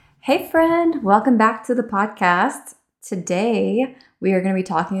Hey friend, welcome back to the podcast. Today we are going to be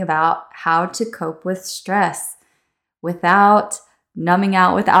talking about how to cope with stress without numbing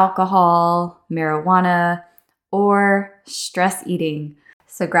out with alcohol, marijuana, or stress eating.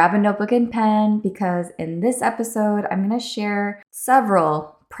 So grab a notebook and pen because in this episode I'm going to share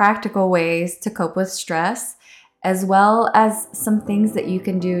several practical ways to cope with stress, as well as some things that you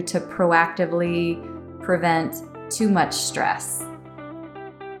can do to proactively prevent too much stress.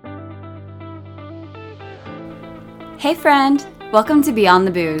 Hey friend, welcome to Beyond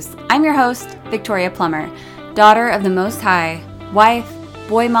the Booze. I'm your host, Victoria Plummer, daughter of the Most High, wife,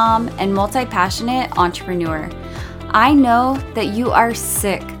 boy mom, and multi-passionate entrepreneur. I know that you are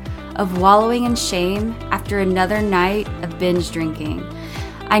sick of wallowing in shame after another night of binge drinking.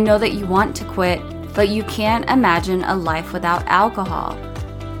 I know that you want to quit, but you can't imagine a life without alcohol.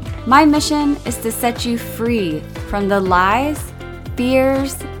 My mission is to set you free from the lies,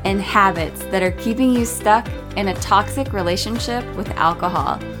 fears, and habits that are keeping you stuck in a toxic relationship with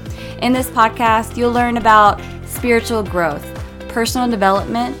alcohol. In this podcast, you'll learn about spiritual growth, personal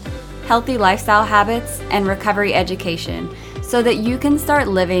development, healthy lifestyle habits, and recovery education so that you can start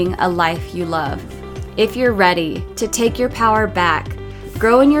living a life you love. If you're ready to take your power back,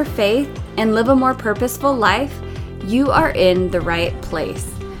 grow in your faith, and live a more purposeful life, you are in the right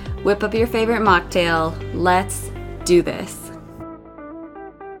place. Whip up your favorite mocktail. Let's do this.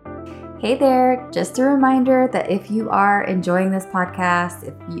 Hey there, just a reminder that if you are enjoying this podcast,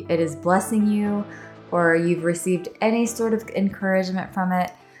 if it is blessing you, or you've received any sort of encouragement from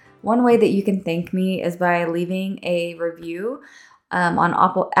it, one way that you can thank me is by leaving a review on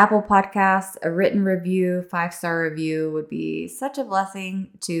Apple Podcasts. A written review, 5-star review would be such a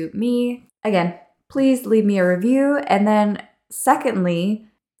blessing to me. Again, please leave me a review. And then secondly,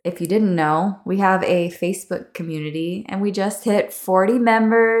 if you didn't know, we have a Facebook community and we just hit 40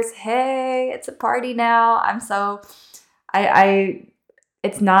 members. Hey, it's a party now.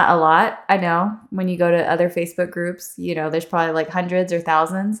 It's not a lot. I know when you go to other Facebook groups, there's probably like hundreds or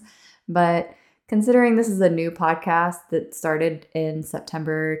thousands, but considering this is a new podcast that started in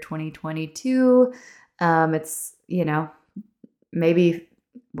September 2022, it's, maybe,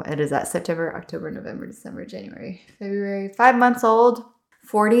 what is that? September, October, November, December, January, February, 5 months old.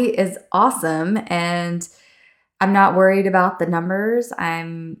 40 is awesome, and I'm not worried about the numbers. I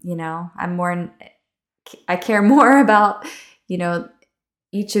care more about,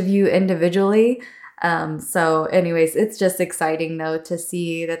 each of you individually. So anyways, it's just exciting though to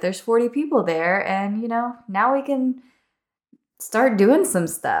see that there's 40 people there, and, now we can start doing some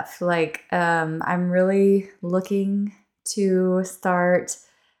stuff. Like, I'm really looking to start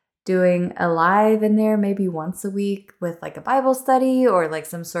doing a live in there maybe once a week with like a Bible study or like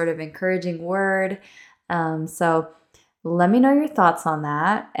some sort of encouraging word. So let me know your thoughts on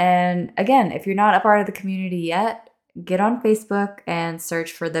that. And again, if you're not a part of the community yet, get on Facebook and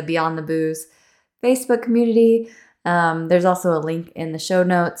search for the Beyond the Booze Facebook community. There's also a link in the show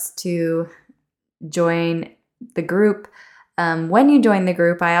notes to join the group. When you join the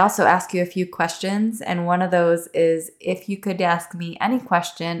group, I also ask you a few questions, and one of those is if you could ask me any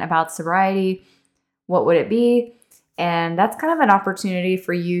question about sobriety, what would it be? And that's kind of an opportunity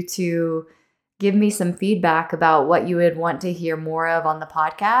for you to give me some feedback about what you would want to hear more of on the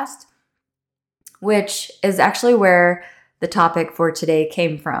podcast, which is actually where the topic for today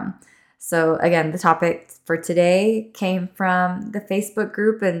came from. So again, the topic for today came from the Facebook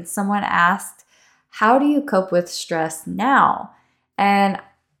group, and someone asked, how do you cope with stress now? And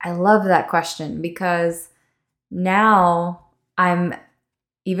I love that question because now I'm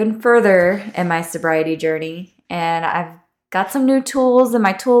even further in my sobriety journey, and I've got some new tools in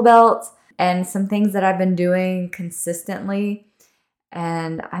my tool belt and some things that I've been doing consistently.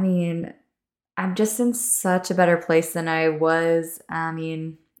 And I'm just in such a better place than I was,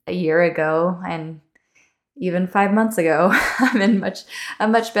 a year ago and even 5 months ago. I'm in a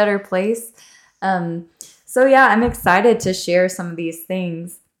much better place. So yeah, I'm excited to share some of these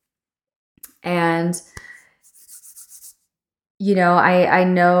things. And, I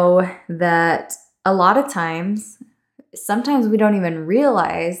know that a lot of times, sometimes we don't even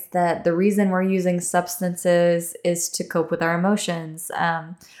realize that the reason we're using substances is to cope with our emotions.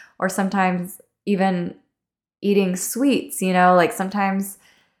 Or sometimes even eating sweets, like sometimes,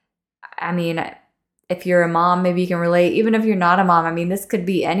 if you're a mom, maybe you can relate. Even if you're not a mom, this could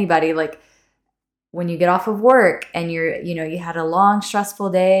be anybody. Like, when you get off of work and you had a long, stressful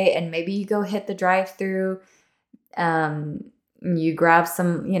day, and maybe you go hit the drive-through, you grab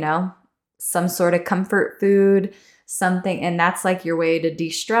some sort of comfort food, something, and that's like your way to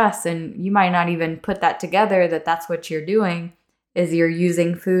de-stress. And you might not even put that together that that's what you're doing. is you're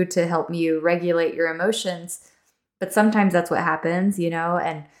using food to help you regulate your emotions. But sometimes that's what happens,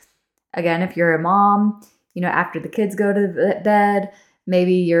 and again, if you're a mom, after the kids go to bed,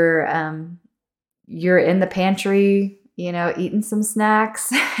 maybe you're in the pantry, eating some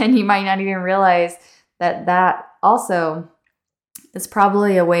snacks, and you might not even realize that also is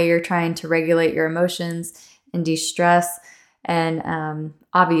probably a way you're trying to regulate your emotions and de-stress. And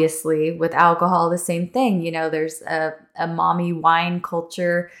obviously with alcohol, the same thing. There's a mommy wine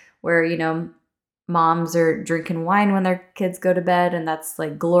culture where, moms are drinking wine when their kids go to bed, and that's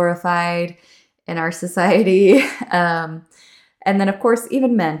like glorified in our society. And then, of course,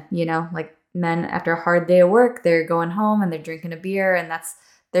 even men, like men after a hard day of work, they're going home and they're drinking a beer, and that's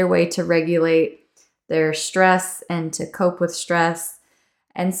their way to regulate their stress and to cope with stress.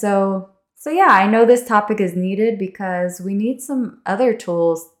 And so yeah, I know this topic is needed because we need some other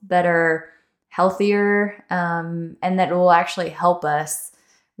tools that are healthier, and that will actually help us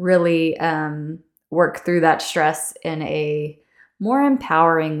really work through that stress in a more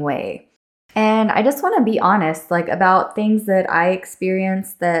empowering way. And I just want to be honest, like, about things that I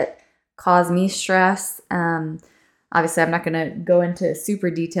experience that cause me stress. Obviously, I'm not going to go into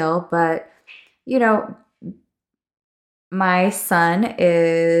super detail, but, my son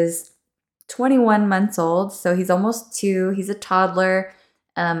is 21 months old, so he's almost 2. He's a toddler.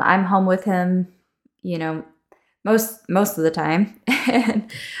 I'm home with him, most of the time. And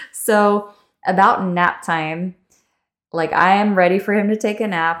so about nap time, like, I am ready for him to take a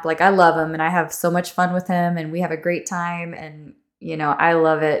nap. Like, I love him and I have so much fun with him and we have a great time, and I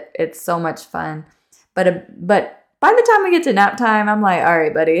love it. It's so much fun. But by the time we get to nap time, I'm like, all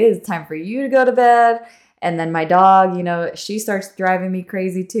right, buddy, it is time for you to go to bed. And then my dog, she starts driving me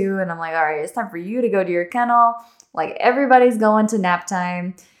crazy too. And I'm like, all right, it's time for you to go to your kennel. Like, everybody's going to nap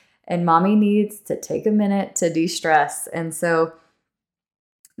time and mommy needs to take a minute to de-stress. And so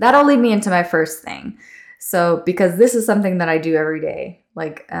that'll lead me into my first thing. So, because this is something that I do every day,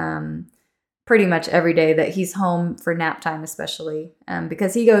 like pretty much every day that he's home for nap time, especially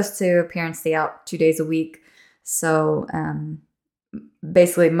because he goes to Parents' Day Out 2 days a week. So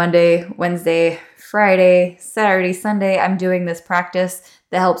basically Monday, Wednesday, Friday, Saturday, Sunday, I'm doing this practice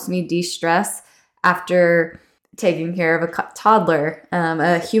that helps me de-stress after taking care of a toddler,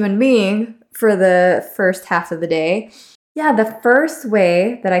 a human being, for the first half of the day. Yeah, the first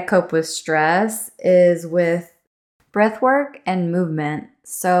way that I cope with stress is with breath work and movement.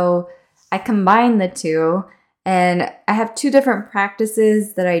 So I combine the two, and I have 2 different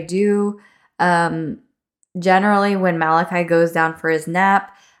practices that I do. Generally, when Malachi goes down for his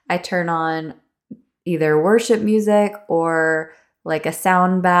nap, I turn on either worship music or like a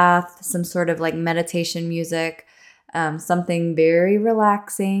sound bath, some sort of like meditation music, something very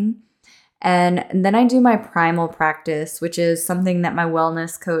relaxing. And then I do my primal practice, which is something that my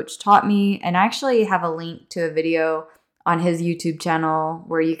wellness coach taught me. And I actually have a link to a video on his YouTube channel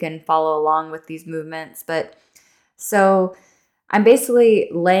where you can follow along with these movements. But so I'm basically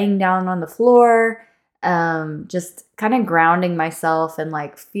laying down on the floor, just kind of grounding myself and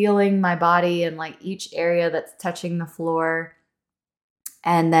like feeling my body and like each area that's touching the floor.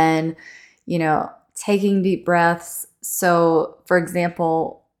 And then, taking deep breaths. So, for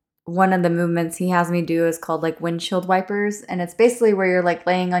example, one of the movements he has me do is called like windshield wipers. And it's basically where you're like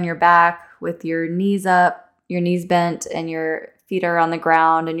laying on your back with your knees up, your knees bent, and your feet are on the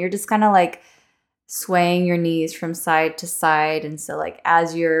ground. And you're just kind of like swaying your knees from side to side. And so like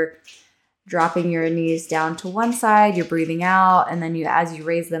as you're dropping your knees down to one side, you're breathing out. And then as you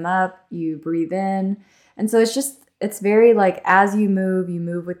raise them up, you breathe in. And so it's very like as you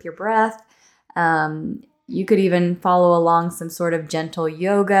move with your breath. You could even follow along some sort of gentle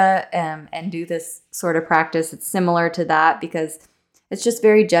yoga and do this sort of practice. It's similar to that because it's just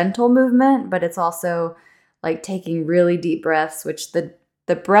very gentle movement, but it's also like taking really deep breaths, which the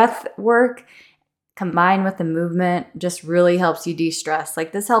breath work combined with the movement just really helps you de-stress.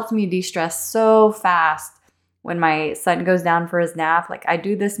 Like, this helps me de-stress so fast when my son goes down for his nap. Like, I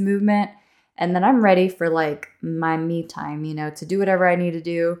do this movement and then I'm ready for like my me time, to do whatever I need to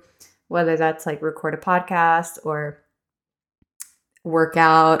do. Whether that's like record a podcast or work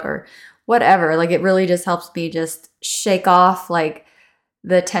out or whatever. Like, it really just helps me just shake off like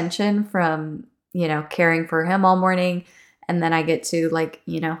the tension from, caring for him all morning. And then I get to like,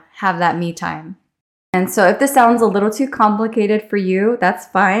 have that me time. And so if this sounds a little too complicated for you, that's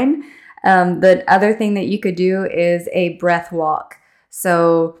fine. The other thing that you could do is a breath walk.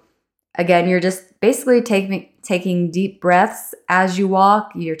 So again, you're just basically taking deep breaths as you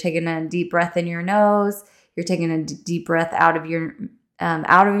walk. You're taking a deep breath in your nose. You're taking a deep breath out of your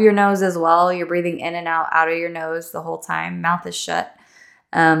out of your nose as well. You're breathing in and out of your nose the whole time. Mouth is shut.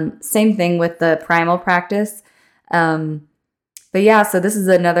 Same thing with the primal practice. But yeah, so this is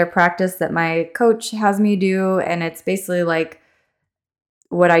another practice that my coach has me do. And it's basically like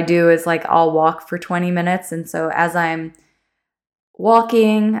what I do is like I'll walk for 20 minutes. And so as I'm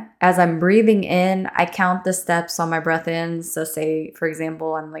walking, as I'm breathing in, I count the steps on my breath in. So say, for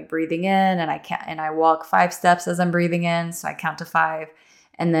example, I'm like breathing in and I walk 5 steps as I'm breathing in. So I count to 5.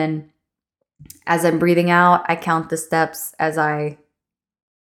 And then as I'm breathing out, I count the steps as I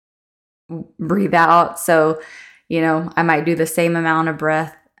breathe out. So, I might do the same amount of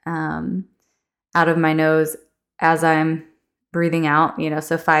breath out of my nose as I'm breathing out,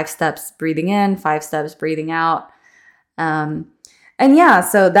 so 5 steps breathing in, 5 steps breathing out. And yeah,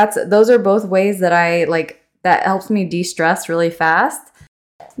 so those are both ways that I like, that helps me de-stress really fast.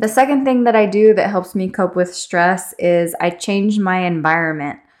 The second thing that I do that helps me cope with stress is I change my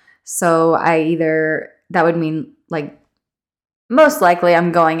environment. So that would mean like, most likely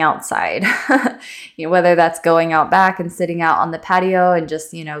I'm going outside, whether that's going out back and sitting out on the patio and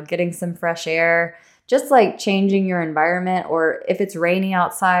just, getting some fresh air, just like changing your environment. Or if it's raining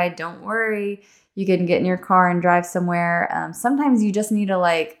outside, don't worry. You can get in your car and drive somewhere. Sometimes you just need to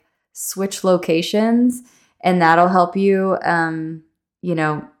like switch locations and that'll help you,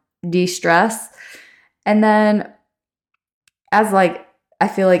 de-stress. And then I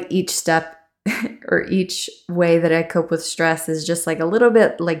feel like each step or each way that I cope with stress is just like a little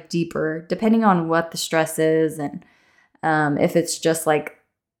bit like deeper, depending on what the stress is. And if it's just like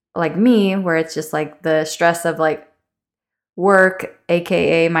me, where it's just like the stress of like work,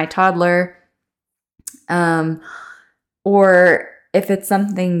 AKA my toddler, or if it's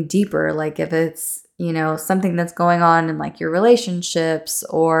something deeper, like if it's, something that's going on in like your relationships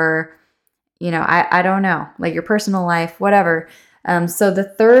or, I don't know, like your personal life, whatever. So the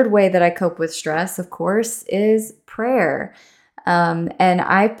third way that I cope with stress, of course, is prayer. And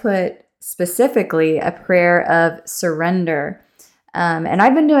I put specifically a prayer of surrender. And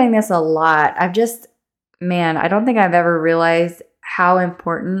I've been doing this a lot. I don't think I've ever realized how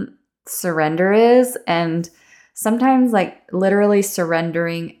important surrender is. And sometimes like literally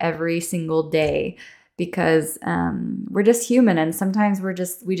surrendering every single day, because we're just human. And sometimes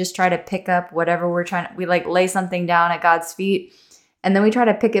we just try to pick up whatever we like lay something down at God's feet. And then we try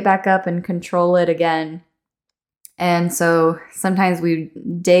to pick it back up and control it again. And so sometimes we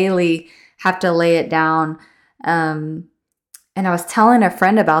daily have to lay it down. And I was telling a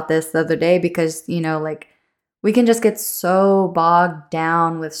friend about this the other day because, like we can just get so bogged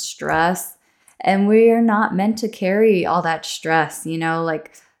down with stress and we are not meant to carry all that stress,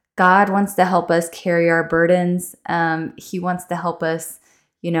 like God wants to help us carry our burdens. He wants to help us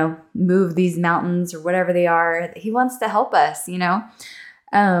move these mountains or whatever they are. He wants to help us, So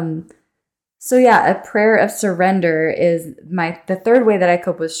yeah, a prayer of surrender is the third way that I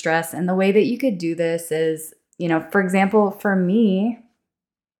cope with stress. And the way that you could do this is, for example, for me,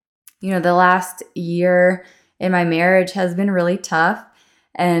 the last year in my marriage has been really tough.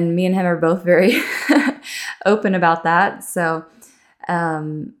 And me and him are both very open about that. So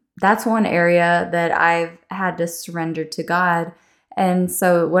that's one area that I've had to surrender to God. And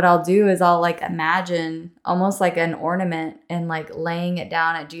so what I'll do is I'll like imagine almost like an ornament and like laying it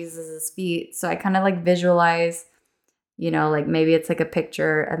down at Jesus's feet. So I kind of like visualize, like maybe it's like a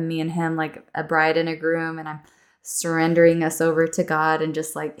picture of me and him, like a bride and a groom, and I'm surrendering us over to God and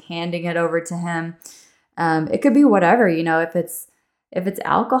just like handing it over to him. It could be whatever, if it's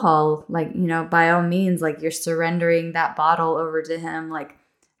alcohol, like, by all means, like you're surrendering that bottle over to him. Like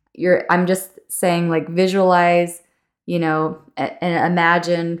I'm just saying like visualize, and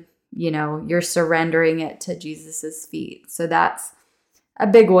imagine, you're surrendering it to Jesus's feet. So that's a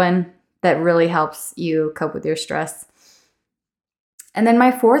big one that really helps you cope with your stress. And then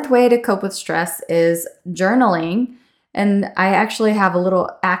my fourth way to cope with stress is journaling. And I actually have a little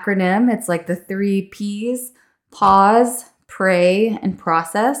acronym. It's like the 3 P's: pause, pray, and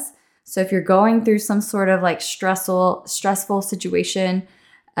process. So if you're going through some sort of like stressful situation,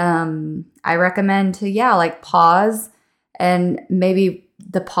 I recommend to, like pause. And maybe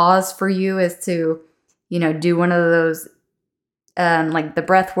the pause for you is to, do one of those, like the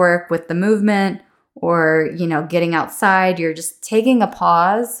breath work with the movement, or, getting outside. You're just taking a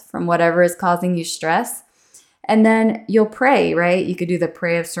pause from whatever is causing you stress. And then you'll pray, right? You could do the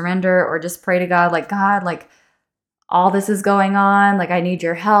prayer of surrender, or just pray to God, like all this is going on. Like, I need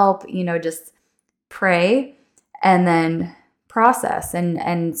your help, just pray and then process.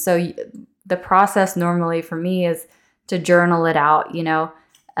 And so the process normally for me is to journal it out,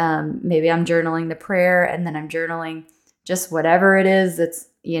 maybe I'm journaling the prayer and then I'm journaling just whatever it is that's,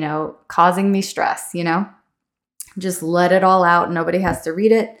 causing me stress, just let it all out. Nobody has to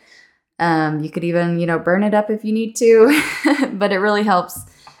read it. You could even, burn it up if you need to, but it really helps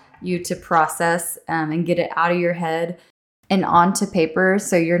you to process and get it out of your head and onto paper,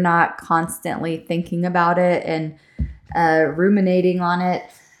 so you're not constantly thinking about it and ruminating on it.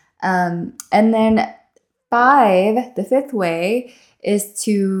 And then 5, the 5th way, is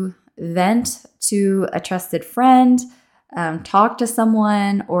to vent to a trusted friend, talk to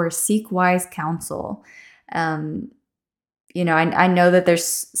someone, or seek wise counsel. I know that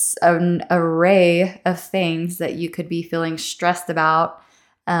there's an array of things that you could be feeling stressed about.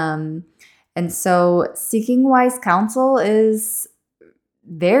 And so seeking wise counsel is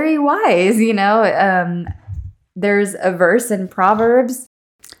very wise, There's a verse in Proverbs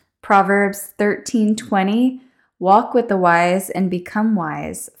 13:20, walk with the wise and become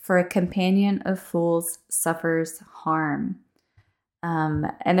wise, for a companion of fools suffers harm.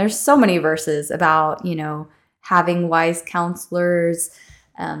 And there's so many verses about, having wise counselors.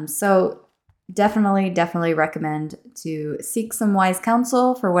 So definitely recommend to seek some wise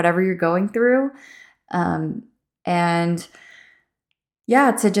counsel for whatever you're going through. And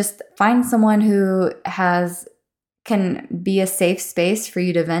yeah, to just find someone who can be a safe space for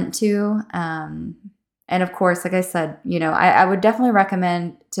you to vent to. And of course, like I said, I would definitely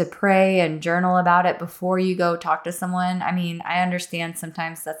recommend to pray and journal about it before you go talk to someone. I mean, I understand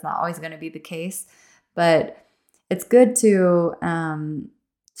sometimes that's not always going to be the case, but it's good to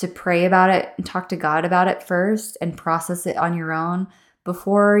pray about it and talk to God about it first and process it on your own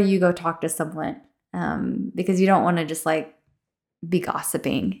before you go talk to someone, because you don't want to just be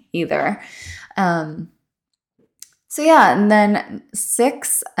gossiping either. So yeah, and then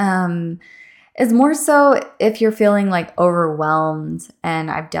 6 is more so if you're feeling overwhelmed,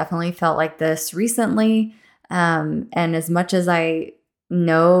 and I've definitely felt like this recently. And as much as I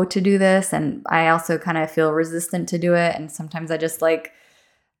know to do this, and I also kind of feel resistant to do it, and sometimes I just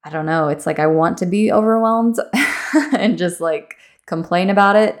I don't know, it's I want to be overwhelmed and just complain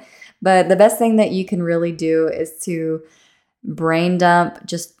about it. But the best thing that you can really do is to brain dump,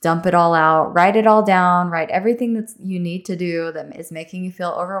 just dump it all out, write it all down, write everything that you need to do that is making you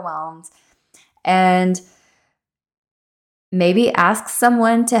feel overwhelmed, and maybe ask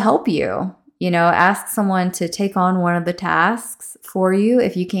someone to help you. Ask someone to take on one of the tasks for you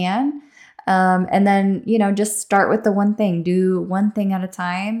if you can. And then, just start with the one thing, do one thing at a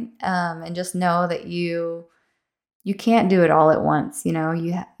time, and just know that you can't do it all at once.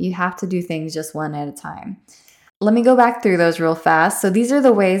 You have to do things just one at a time. Let me go back through those real fast. So these are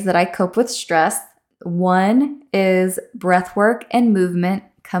the ways that I cope with stress. 1 is breath work and movement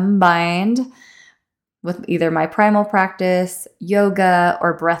combined with either my primal practice, yoga,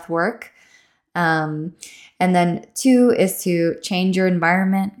 or breath work. And then 2 is to change your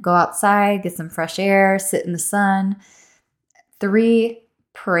environment, go outside, get some fresh air, sit in the sun. 3,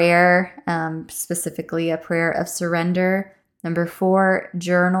 prayer, specifically a prayer of surrender. Number 4,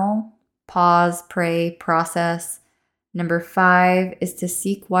 journal, pause, pray, process. Number 5 is to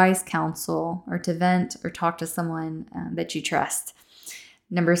seek wise counsel, or to vent or talk to someone that you trust.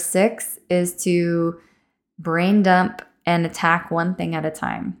 Number 6 is to brain dump and attack one thing at a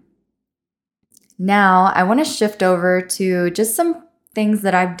time. Now, I want to shift over to just some things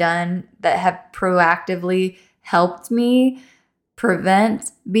that I've done that have proactively helped me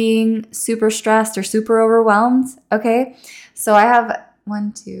prevent being super stressed or super overwhelmed. Okay, so I have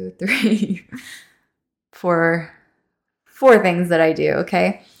 1, 2, 3, 4 things that I do.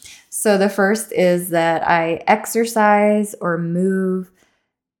 Okay, so the first is that I exercise or move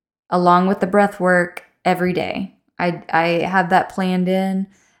along with the breath work every day. I have that planned in.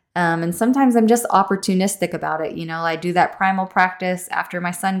 And sometimes I'm just opportunistic about it. I do that primal practice after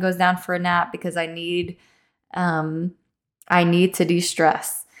my son goes down for a nap because I need to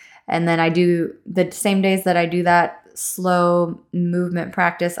de-stress. And then I do the same days that I do that slow movement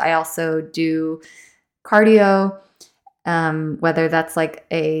practice, I also do cardio, whether that's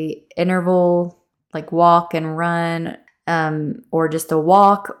a interval, walk and run, or just a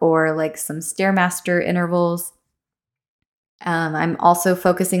walk, or some Stairmaster intervals. I'm also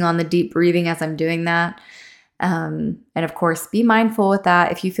focusing on the deep breathing as I'm doing that. And of course, be mindful with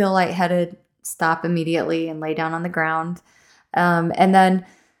that. If you feel lightheaded, stop immediately and lay down on the ground. And then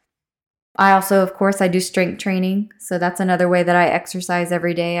I also, of course, I do strength training. So that's another way that I exercise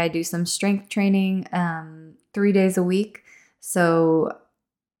every day. I do some strength training 3 days a week. So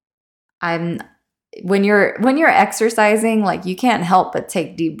when you're exercising, you can't help but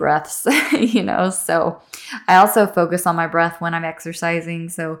take deep breaths, So I also focus on my breath when I'm exercising.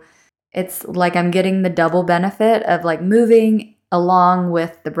 So it's like I'm getting the double benefit of like moving along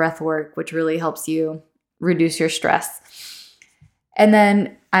with the breath work, which really helps you reduce your stress. And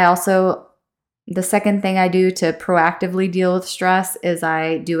then the second thing I do to proactively deal with stress is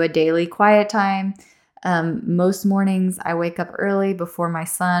I do a daily quiet time. Most mornings I wake up early before my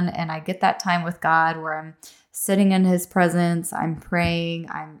son, and I get that time with God where I'm sitting in his presence, I'm praying,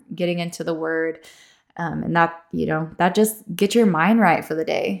 I'm getting into the word. And that just gets your mind right for the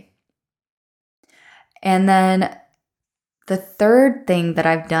day. And then the third thing that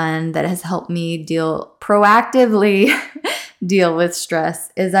I've done that has helped me proactively deal with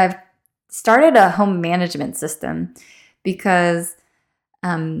stress is I've started a home management system, because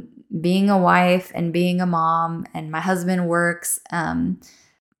being a wife and being a mom, and my husband works,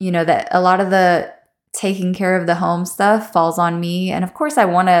 that a lot of the taking care of the home stuff falls on me. And of course I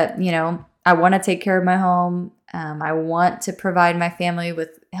want to take care of my home. I want to provide my family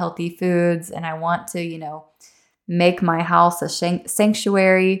with healthy foods, and I want to, make my house a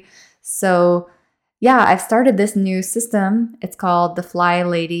sanctuary. So yeah, I've started this new system. It's called the Fly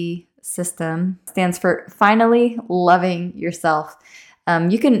Lady system. It stands for Finally Loving Yourself.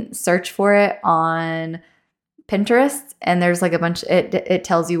 You can search for it on Pinterest, and there's like a bunch, it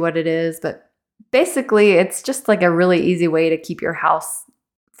tells you what it is, but basically it's just like a really easy way to keep your house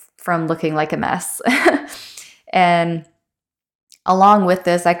from looking like a mess. And along with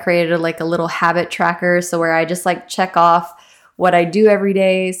this, I created like a little habit tracker. So where I just like check off what I do every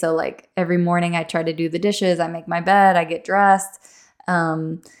day. So like every morning I try to do the dishes, I make my bed, I get dressed.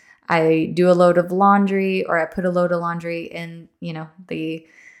 I do a load of laundry, or I put a load of laundry in, the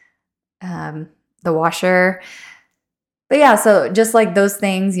washer. But yeah, so just like those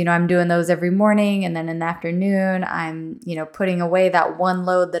things, I'm doing those every morning. And then in the afternoon, I'm, putting away that one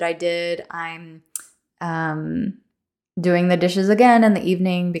load that I did. I'm doing the dishes again in the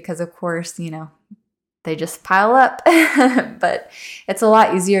evening, because of course, they just pile up. But it's a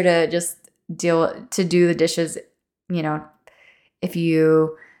lot easier to just do the dishes, if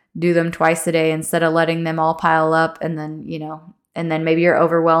you do them twice a day instead of letting them all pile up, and then, and then maybe you're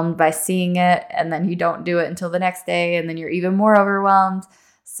overwhelmed by seeing it, and then you don't do it until the next day, and then you're even more overwhelmed.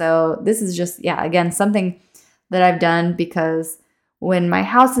 So this is just, again, something that I've done, because when my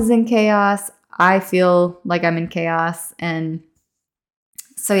house is in chaos, I feel like I'm in chaos. And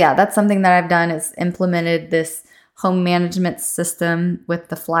so that's something that I've done, is implemented this home management system with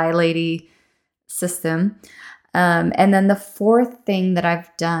the Fly Lady system. And then the fourth thing that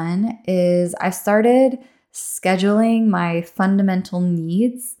I've done is I started scheduling my fundamental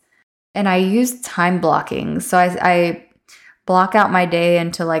needs, and I use time blocking. So I block out my day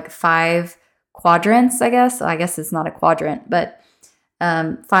into like 5 quadrants, I guess. So I guess it's not a quadrant, but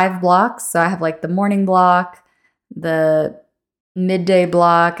 5 blocks. So I have like the morning block, the midday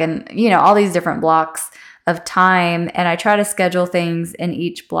block, and all these different blocks of time. And I try to schedule things in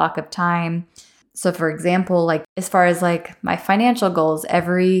each block of time. So for example, like as far as like my financial goals,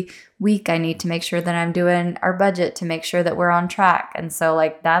 every week I need to make sure that I'm doing our budget to make sure that we're on track. And so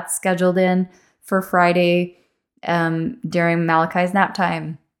like that's scheduled in for Friday during Malachi's nap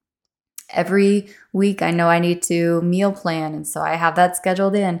time. Every week I know I need to meal plan, and so I have that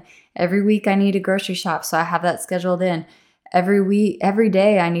scheduled in. Every week I need to grocery shop, so I have that scheduled in. Every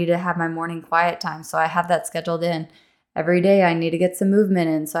day I need to have my morning quiet time, so I have that scheduled in. Every day I need to get some movement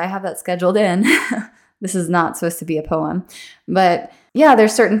in, so I have that scheduled in. This is not supposed to be a poem. But yeah,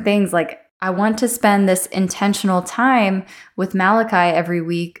 there's certain things like I want to spend this intentional time with Malachi every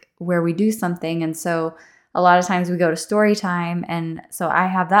week where we do something. And so a lot of times we go to story time, and so I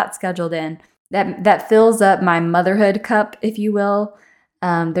have that scheduled in. That fills up my motherhood cup, if you will.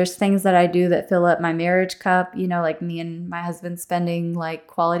 There's things that I do that fill up my marriage cup, like me and my husband spending like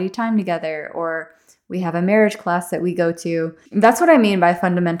quality time together, or we have a marriage class that we go to. That's what I mean by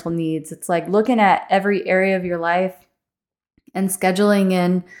fundamental needs. It's like looking at every area of your life and scheduling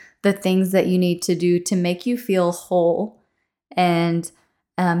in the things that you need to do to make you feel whole and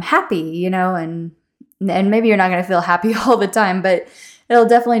happy, and maybe you're not going to feel happy all the time, but it'll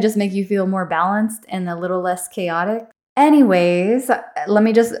definitely just make you feel more balanced and a little less chaotic. Anyways, let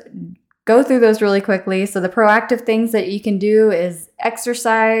me just go through those really quickly. So the proactive things that you can do is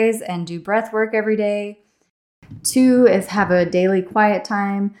exercise and do breath work every day. 2 is have a daily quiet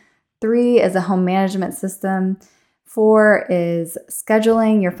time. 3 is a home management system. 4 is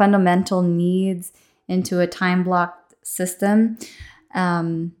scheduling your fundamental needs into a time blocked system.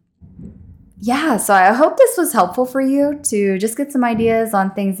 So I hope this was helpful for you to just get some ideas on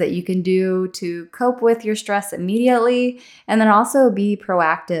things that you can do to cope with your stress immediately, and then also be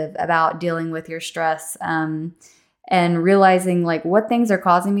proactive about dealing with your stress. And and realizing like what things are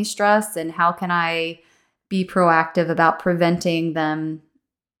causing me stress and how can I be proactive about preventing them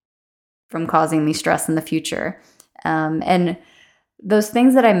from causing me stress in the future. And those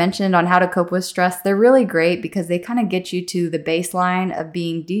things that I mentioned on how to cope with stress, they're really great because they kind of get you to the baseline of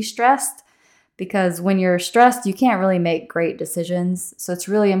being de-stressed. Because when you're stressed, you can't really make great decisions. So it's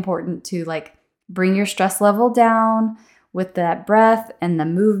really important to like bring your stress level down with that breath and the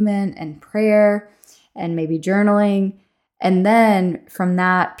movement and prayer and maybe journaling. And then from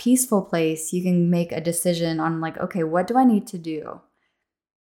that peaceful place, you can make a decision on like, okay, what do I need to do?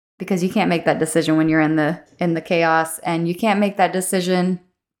 Because you can't make that decision when you're in the chaos, and you can't make that decision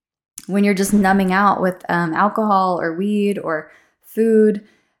when you're just numbing out with alcohol or weed or food.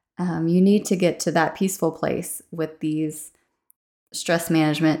 You need to get to that peaceful place with these stress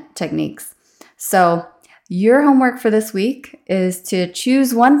management techniques. So your homework for this week is to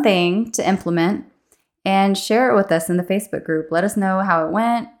choose one thing to implement and share it with us in the Facebook group. Let us know how it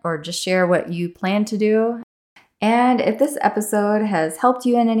went, or just share what you plan to do. And if this episode has helped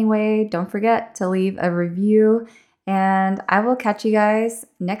you in any way, don't forget to leave a review, and I will catch you guys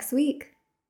next week.